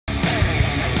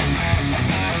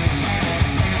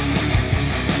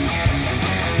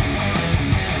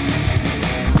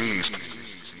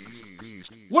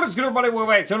What is good, everybody?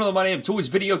 Welcome back to another My Damn Toys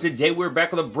video. Today we're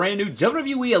back with a brand new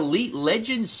WWE Elite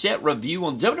Legends set review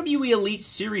on WWE Elite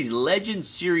Series Legends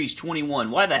Series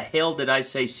 21. Why the hell did I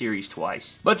say series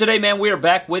twice? But today, man, we are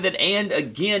back with it, and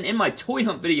again, in my toy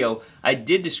hunt video, I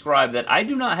did describe that I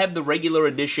do not have the regular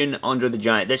edition Andre the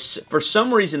Giant. This, for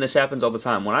some reason, this happens all the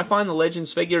time. When I find the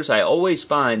Legends figures, I always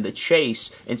find the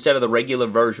Chase instead of the regular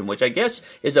version, which I guess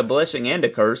is a blessing and a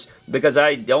curse, because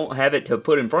I don't have it to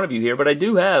put in front of you here, but I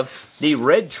do have the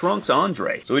Red Trunks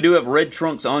Andre. So we do have Red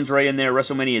Trunks Andre in there,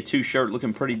 WrestleMania 2 shirt,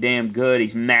 looking pretty damn good.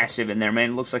 He's massive in there,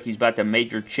 man. It looks like he's about to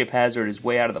major chip hazard his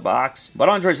way out of the box. But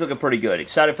Andre's looking pretty good.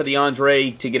 Excited for the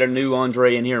Andre, to get a new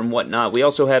Andre in here and whatnot. We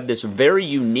also have this very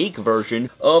unique version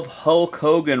of Hulk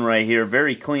Hogan right here.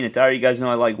 Very clean attire. You guys know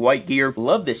I like white gear.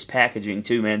 Love this packaging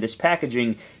too, man. This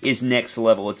packaging is next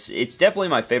level. It's definitely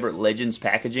my favorite Legends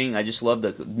packaging. I just love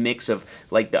the mix of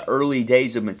like the early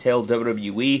days of Mattel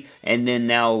WWE and then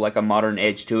now like a modern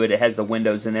edge to it. It has the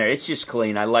windows in there. It's just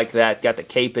clean. I like that. Got the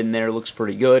cape in there. Looks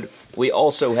pretty good. We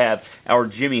also have our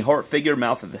Jimmy Hart figure,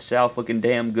 Mouth of the South, looking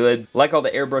damn good. Like all the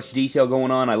airbrush detail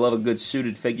going on. I love a good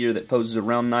suited figure that poses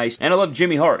around nice. And I love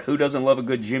Jimmy Hart. Who doesn't love a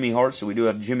good Jimmy Hart? So we do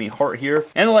have Jimmy Hart here.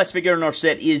 And the last figure in our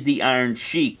set is the Iron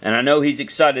Sheik. And I know he's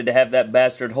excited to have that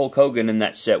bastard Hulk Hogan in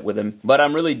that set with him. But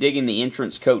I'm really digging the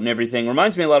entrance coat and everything.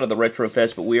 Reminds me a lot of the Retro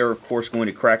Fest, but we are, of course, going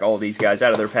to crack all of these guys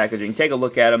out of their packaging. Take a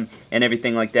look at them and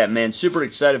everything like that, man. Super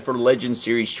excited for Legends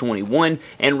Series 21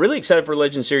 and really excited for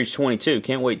Legends Series 22.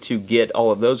 Can't wait to get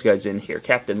all of those guys in here.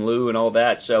 Captain Lou and all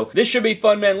that. So this should be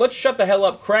fun, man. Let's shut the hell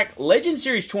up, crack Legends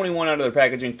Series 21 out of their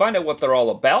packaging, find out what they're all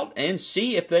about, and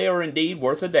see if they are indeed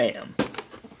worth a damn.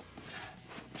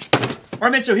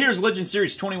 Alright, man, so here's Legends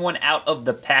Series 21 out of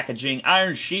the packaging.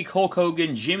 Iron Sheik, Hulk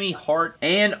Hogan, Jimmy Hart,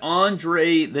 and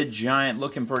Andre the Giant.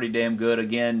 Looking pretty damn good.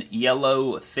 Again,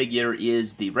 yellow figure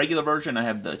is the regular version. I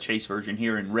have the Chase version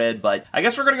here in red, but I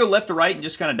guess we're going to go left to right and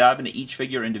just kind of dive into each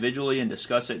figure individually and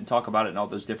discuss it and talk about it and all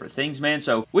those different things, man.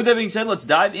 So, with that being said, let's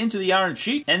dive into the Iron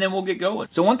Sheik, and then we'll get going.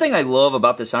 So, one thing I love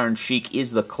about this Iron Sheik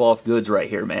is the cloth goods right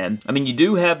here, man. I mean, you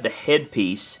do have the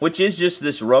headpiece, which is just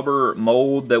this rubber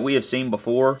mold that we have seen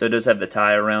before. So, it does have the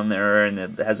tie around there and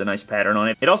it has a nice pattern on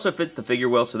it. It also fits the figure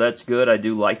well, so that's good. I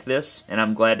do like this and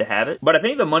I'm glad to have it. But I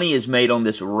think the money is made on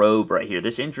this robe right here.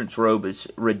 This entrance robe is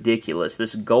ridiculous.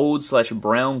 This gold /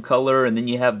 brown color, and then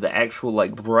you have the actual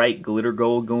like bright glitter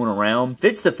gold going around.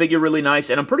 Fits the figure really nice,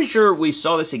 and I'm pretty sure we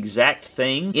saw this exact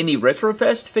thing in the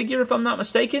Retrofest figure if I'm not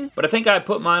mistaken. But I think I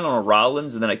put mine on a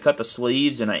Rollins and then I cut the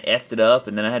sleeves and I effed it up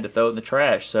and then I had to throw it in the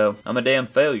trash. So I'm a damn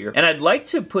failure. And I'd like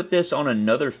to put this on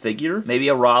another figure. Maybe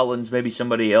a Rollins, maybe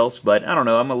somebody else, but I don't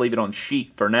know. I'm going to leave it on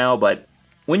Sheik for now, but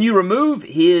when you remove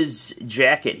his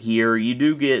jacket here, you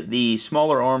do get the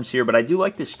smaller arms here, but I do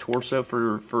like this torso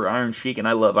for Iron Sheik, and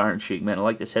I love Iron Sheik, man. I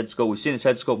like this head sculpt. We've seen this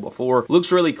head sculpt before.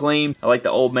 Looks really clean. I like the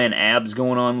old man abs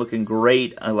going on, looking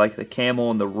great. I like the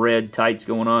camel and the red tights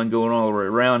going on all the way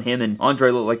around. Him and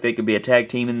Andre look like they could be a tag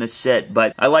team in this set,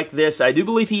 but I like this. I do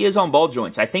believe he is on ball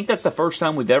joints. I think that's the first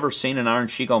time we've ever seen an Iron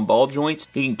Sheik on ball joints.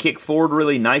 He can kick forward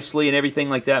really nicely and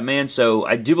everything like that, man, so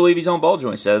I do believe he's on ball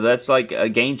joints, so that's like a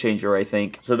game changer, I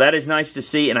think. So that is nice to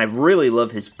see, and I really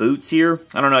love his boots here.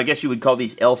 I don't know, I guess you would call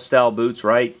these elf-style boots,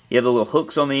 right? You have the little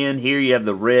hooks on the end. Here you have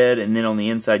the red, and then on the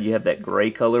inside you have that gray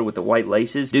color with the white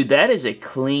laces. Dude, that is a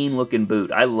clean-looking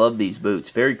boot. I love these boots.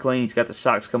 Very clean. He's got the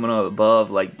socks coming up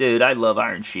above. Like, dude, I love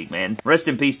Iron Sheik, man. Rest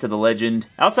in peace to the legend.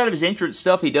 Outside of his entrance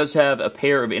stuff, he does have a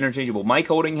pair of interchangeable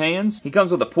mic-holding hands. He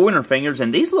comes with the pointer fingers,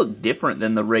 and these look different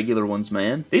than the regular ones,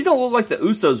 man. These don't look like the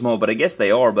Usos mold, but I guess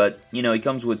they are, but, you know, he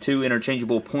comes with 2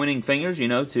 interchangeable pointing fingers, you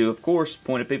know, to, of course,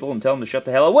 point at people and tell them to shut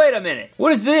the hell up. Wait a minute.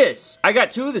 What is this? I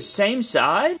got 2 of the same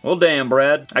side? Well, damn,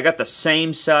 Brad. I got the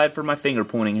same side for my finger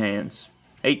pointing hands.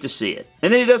 Hate to see it.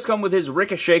 And then he does come with his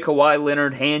Ricochet Kawhi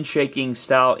Leonard handshaking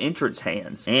style entrance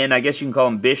hands. And I guess you can call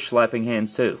them Bish slapping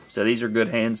hands too. So these are good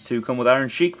hands to come with Iron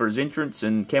Sheik for his entrance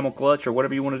and camel clutch or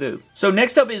whatever you want to do. So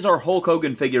next up is our Hulk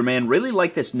Hogan figure, man. Really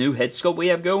like this new head sculpt we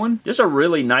have going. Just a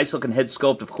really nice looking head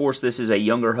sculpt. Of course, this is a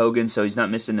younger Hogan, so he's not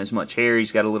missing as much hair.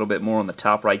 He's got a little bit more on the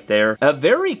top right there. A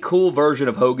very cool version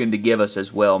of Hogan to give us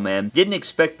as well, man. Didn't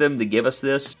expect them to give us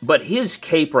this, but his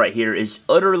cape right here is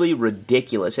utterly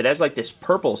ridiculous. It has like this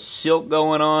purple silk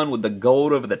going on with the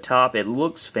gold over the top. It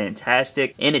looks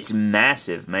fantastic, and it's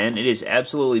massive, man. It is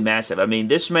absolutely massive. I mean,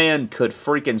 this man could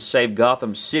freaking save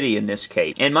Gotham City in this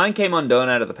cape. And mine came undone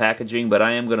out of the packaging, but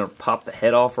I am going to pop the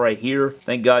head off right here.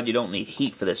 Thank God you don't need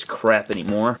heat for this crap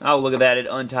anymore. Oh, look at that. It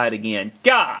untied again.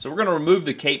 God! So we're going to remove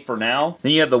the cape for now.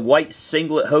 Then you have the white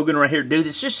singlet Hogan right here. Dude,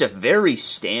 it's just a very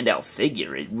standout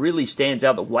figure. It really stands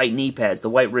out. The white knee pads, the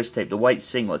white wrist tape, the white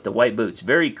singlet, the white boots.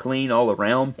 Very clean all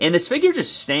around. And this figure just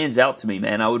just stands out to me,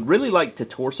 man. I would really like to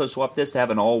torso swap this to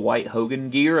have an all-white Hogan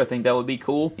gear. I think that would be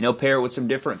cool. You know, pair it with some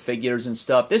different figures and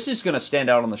stuff. This is going to stand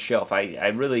out on the shelf. I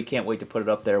really can't wait to put it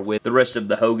up there with the rest of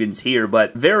the Hogans here,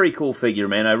 but very cool figure,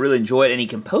 man. I really enjoy it, and he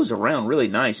can pose around really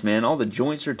nice, man. All the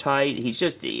joints are tight. He's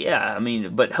just, yeah, I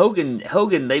mean, but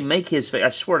Hogan, they make his, I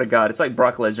swear to God, it's like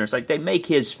Brock Lesnar. It's like they make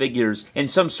his figures in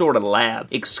some sort of lab.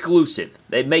 Exclusive.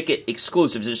 They make it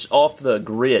exclusive, just off the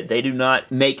grid. They do not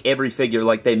make every figure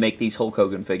like they make these Hulk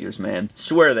Hogan figures, man.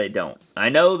 Swear they don't. I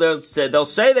know they'll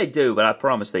say they do, but I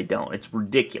promise they don't. It's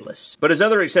ridiculous. But his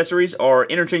other accessories are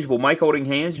interchangeable mic holding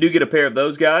hands. You do get a pair of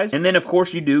those guys. And then, of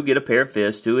course, you do get a pair of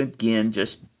fists to, again,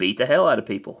 just beat the hell out of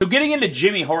people. So getting into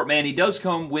Jimmy Hart, man, he does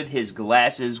come with his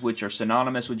glasses, which are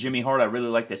synonymous with Jimmy Hart. I really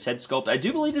like this head sculpt. I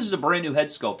do believe this is a brand new head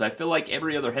sculpt. I feel like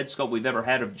every other head sculpt we've ever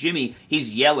had of Jimmy,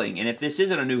 he's yelling. And if this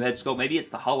isn't a new head sculpt, maybe it's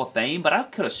the Hall of Fame, but I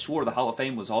could have swore the Hall of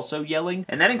Fame was also yelling.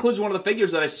 And that includes one of the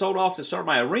figures that I sold off to start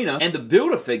my arena. And the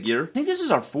Build-A-Figure, I think this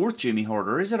is our 4th Jimmy Hart,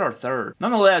 or is it our 3rd?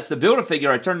 Nonetheless, the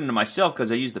Build-A-Figure I turned into myself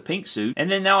because I used the pink suit.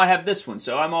 And then now I have this one,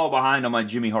 so I'm all behind on my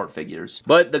Jimmy Hart figures.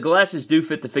 But the glasses do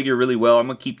fit the figure really well. I'm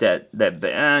going to keep that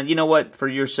you know what? For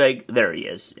your sake, there he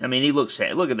is. I mean, he looks,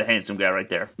 look at the handsome guy right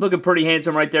there. Looking pretty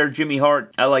handsome right there, Jimmy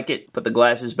Hart. I like it. Put the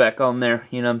glasses back on there,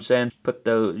 you know what I'm saying? Put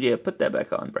that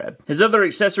back on, Brad. His other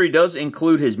accessory does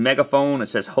include his megaphone. It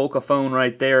says Hulkaphone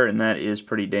right there, and that is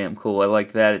pretty damn cool. I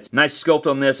like that. It's nice sculpt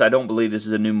on this. I don't believe this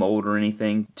is a new mold or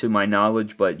anything, to my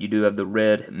knowledge, but you do have the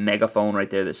red megaphone right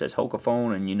there that says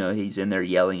Hulkaphone, and you know he's in there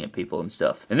yelling at people and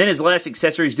stuff. And then his last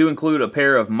accessories do include a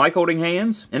pair of mic holding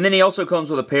hands, and then he also comes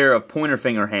with a pair of pointer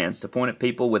finger hands to point at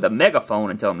people with a megaphone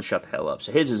and tell them to shut the hell up.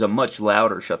 So his is a much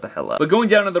louder shut the hell up. But going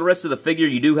down to the rest of the figure,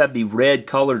 you do have the red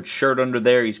colored shirt under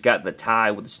there. He's got the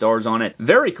tie with the stars on it.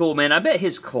 Very cool, man. I bet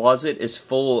his closet is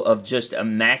full of just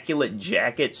immaculate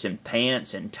jackets and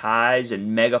pants and ties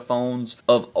and megaphones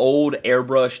of old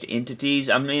airbrushed entities.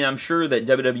 I mean, I'm sure that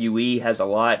WWE has a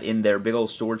lot in their big old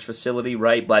storage facility,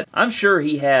 right? But I'm sure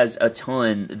he has a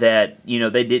ton that, you know,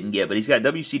 they didn't get. But he's got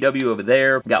WCW over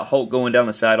there. Got Hulk going down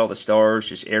the side, all the stars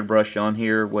just airbrushed on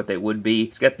here, what they would be.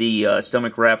 He's got the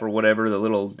stomach wrap or whatever, the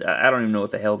little, I don't even know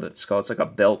what the hell that's called. It's like a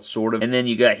belt, sort of. And then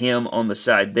you got him on the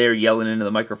side there yelling into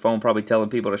the microphone, probably telling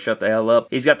people to shut the hell up.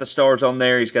 He's got the stars on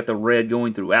there. He's got the red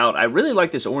going throughout. I really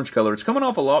like this orange color. It's coming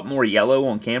off a lot more yellow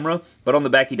on camera, but on the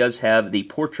back he does have the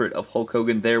portrait of Hulk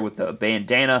Hogan there with the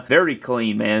bandana. Very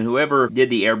clean, man. Whoever did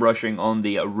the airbrushing on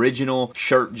the original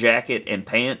shirt, jacket, and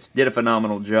pants did a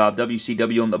phenomenal job.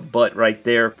 WCW on the butt right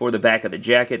there for the back of the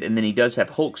jacket, and then he does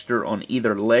have Hulkster on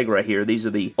either leg right here. These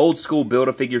are the old school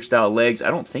Build-A-Figure style legs.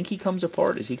 I don't think he comes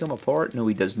apart. Does he come apart? No,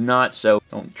 he does not, so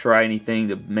don't try anything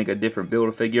to make a different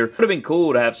Build-A-Figure. Would have been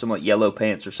cool to have some like yellow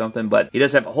pants or something, but he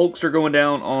does have a Hulkster going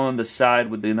down on the side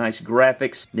with the nice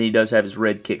graphics. Then he does have his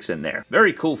red kicks in there.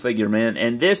 Very cool figure, man.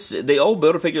 And this, the old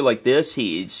Build-A-Figure like this,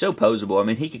 he's so poseable. I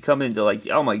mean, he could come into like,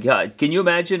 oh my god, can you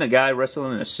imagine a guy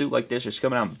wrestling in a suit like this just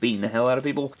coming out and beating the hell out of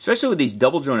people? Especially with these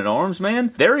double jointed arms, man.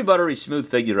 Very buttery smooth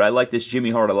figure. I like this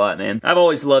Jimmy Hart a lot, man. I've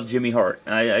always loved Jimmy Hart.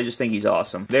 I just think he's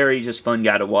awesome. Very just fun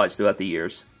guy to watch throughout the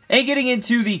years. And getting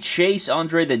into the Chase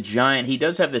Andre the Giant, he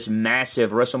does have this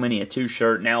massive WrestleMania 2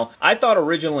 shirt. Now, I thought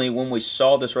originally when we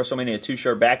saw this WrestleMania 2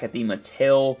 shirt back at the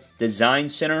Mattel Design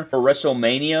Center for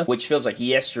WrestleMania, which feels like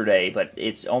yesterday, but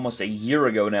it's almost a year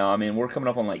ago now. I mean, we're coming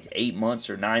up on like 8 months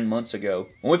or 9 months ago.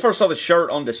 When we first saw the shirt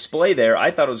on display there, I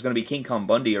thought it was going to be King Kong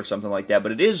Bundy or something like that,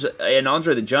 but it is an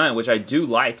Andre the Giant, which I do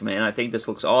like, man. I think this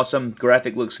looks awesome.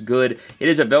 Graphic looks good. It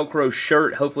is a Velcro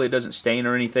shirt. Hopefully it doesn't stain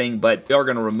or anything, but we are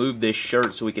going to remove this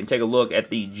shirt so we can take a look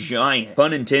at the giant,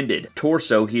 pun intended,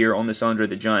 torso here on this Andre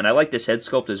the Giant. I like this head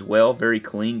sculpt as well. Very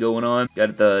clean going on.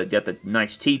 Got the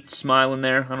nice teeth smiling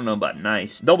there. I don't know about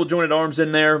nice. Double jointed arms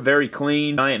in there. Very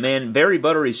clean. Giant man. Very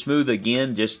buttery smooth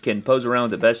again. Just can pose around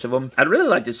with the best of them. I'd really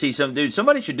like to see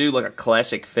somebody should do like a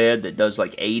classic Fed that does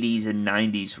like 80s and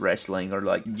 90s wrestling, or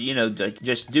like, you know,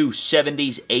 just do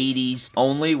 70s, 80s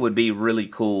only would be really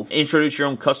cool. Introduce your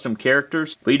own custom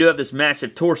characters. But you do have this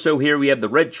massive torso here. We have the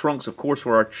red trunks, of course,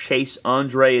 for our Chase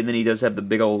Andre, and then he does have the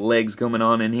big old legs coming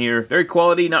on in here. Very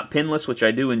quality, not pinless, which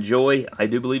I do enjoy. I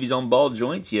do believe he's on ball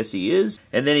joints. Yes, he is.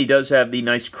 And then he does have the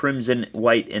nice crimson,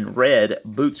 white, and red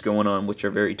boots going on, which are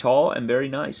very tall and very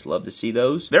nice. Love to see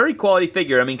those. Very quality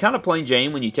figure. I mean, kind of plain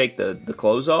Jane when you take the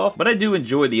clothes off, but I do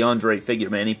enjoy the Andre figure,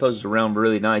 man. He poses around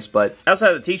really nice, but outside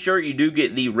of the t-shirt, you do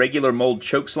get the regular mold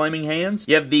choke slamming hands.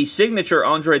 You have the signature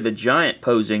Andre the Giant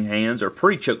posing hands, or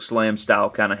pre-choke slam style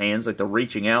kind of hands, like the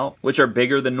reaching out, which are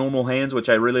bigger bigger than normal hands, which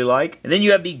I really like. And then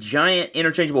you have the giant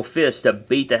interchangeable fists to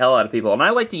beat the hell out of people. And I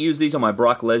like to use these on my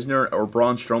Brock Lesnar or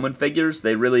Braun Strowman figures.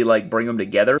 They really like bring them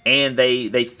together, and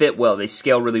they fit well. They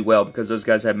scale really well because those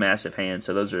guys have massive hands,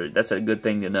 so that's a good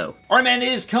thing to know. Alright man, it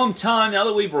is come time, now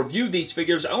that we've reviewed these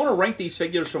figures, I want to rank these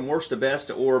figures from worst to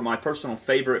best, or my personal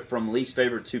favorite from least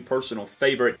favorite to personal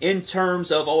favorite, in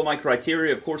terms of all of my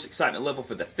criteria. Of course, excitement level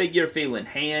for the figure, feel in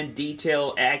hand,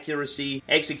 detail, accuracy,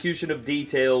 execution of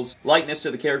details, likeness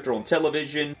to the character on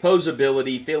television,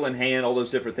 posability, feel in hand, all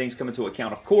those different things come into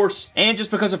account, of course. And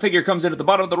just because a figure comes in at the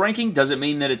bottom of the ranking doesn't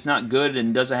mean that it's not good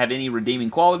and doesn't have any redeeming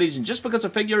qualities, and just because a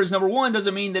figure is number one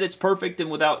doesn't mean that it's perfect and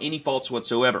without any faults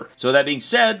whatsoever. So that being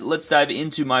said, let's dive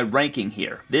into my ranking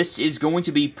here. This is going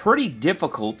to be pretty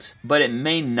difficult, but it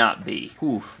may not be.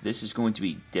 Oof, this is going to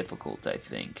be difficult, I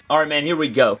think. Alright man, here we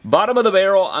go. Bottom of the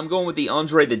barrel, I'm going with the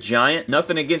Andre the Giant.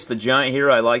 Nothing against the Giant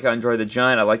here. I like Andre the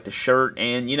Giant. I like the shirt,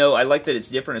 and you know, I like that it's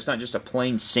different. It's not just a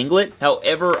plain singlet.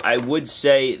 However, I would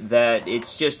say that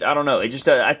it's just, I don't know, it just,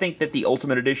 I think that the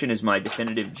Ultimate Edition is my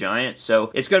definitive Giant,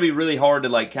 so it's going to be really hard to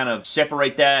like kind of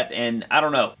separate that, and I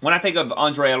don't know. When I think of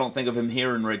Andre, I don't think of him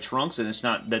here in red trunks, and it's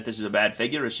not that this is a bad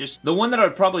figure. It's just the one that I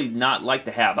would probably not like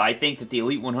to have. I think that the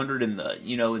Elite 100 in the,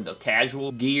 you know, in the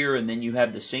casual gear, and then you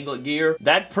have the singlet gear,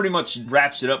 that pretty much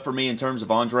wraps it up for me in terms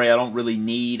of Andre. I don't really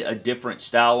need a different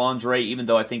style Andre, even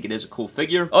though I think it is a cool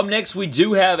figure. Up next, we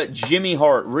do have Jimmy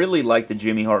Hart. Really like the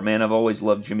Jimmy Hart, man. I've always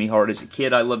loved Jimmy Hart. As a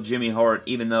kid, I loved Jimmy Hart,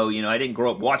 even though, you know, I didn't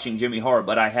grow up watching Jimmy Hart,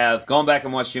 but I have gone back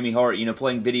and watched Jimmy Hart, you know,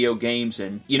 playing video games,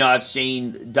 and, you know, I've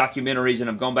seen documentaries, and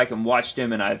I've gone back and watched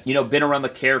him, and I've, you know, been around the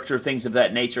character, things of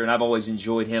that nature, and I've always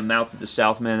enjoyed him. Mouth of the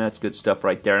South, man, that's good stuff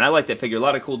right there, and I like that figure. A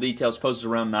lot of cool details, poses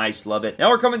around nice, love it. Now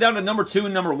we're coming down to number 2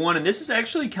 and number 1, and this is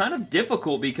actually kind of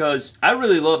difficult because I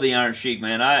really love the Iron Sheik,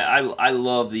 man. I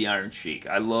love the Iron Sheik.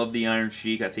 I love the Iron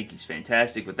Sheik. I think he's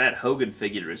fantastic, but that Hogan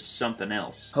figure is something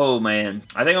else. Oh, man.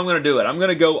 I think I'm going to do it. I'm going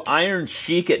to go Iron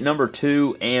Sheik at number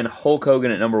 2 and Hulk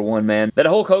Hogan at number 1, man. That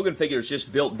Hulk Hogan figure is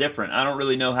just built different. I don't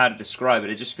really know how to describe it.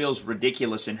 It just feels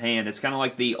ridiculous in hand. It's kind of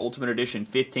like the Ultimate Edition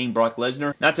 15 Brock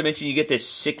Lesnar. Not to mention you get this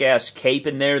sick-ass cape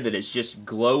in there that is just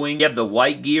glowing. You have the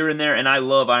white gear in there, and I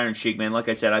love Iron Sheik, man. Like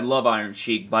I said, I love Iron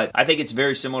Sheik, but I think it's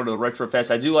very similar to the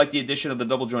Retrofest. I do like the addition of the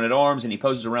double-jointed arms, and he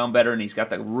poses around better, and he's got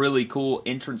the really cool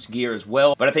entrance gear as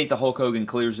well, but I think the Hulk Hogan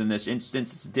clears in this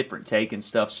instance. It's a different take and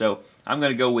stuff, so I'm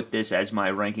going to go with this as my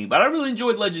ranking. But I really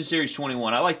enjoyed Legends Series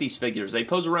 21. I like these figures. They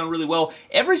pose around really well.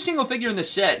 Every single figure in the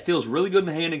set feels really good in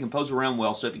the hand and can pose around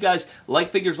well. So if you guys like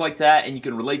figures like that and you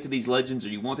can relate to these Legends or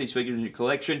you want these figures in your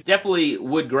collection, definitely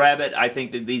would grab it. I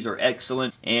think that these are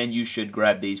excellent and you should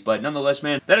grab these. But nonetheless,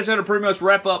 man, that is going to pretty much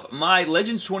wrap up my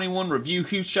Legends 21 review.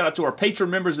 Huge shout out to our patron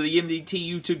members of the MDT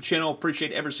YouTube channel.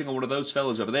 Appreciate every single one of those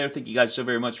fellas over there. Thank you guys so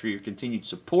very much for your continued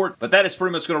support. But that is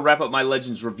pretty much going to wrap up my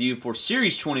Legends review for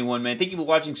Series 21, man. Thank you for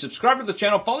watching. Subscribe to the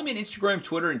channel. Follow me on Instagram,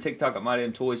 Twitter, and TikTok at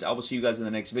MyDamnToys. I will see you guys in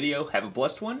the next video. Have a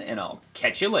blessed one, and I'll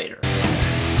catch you later.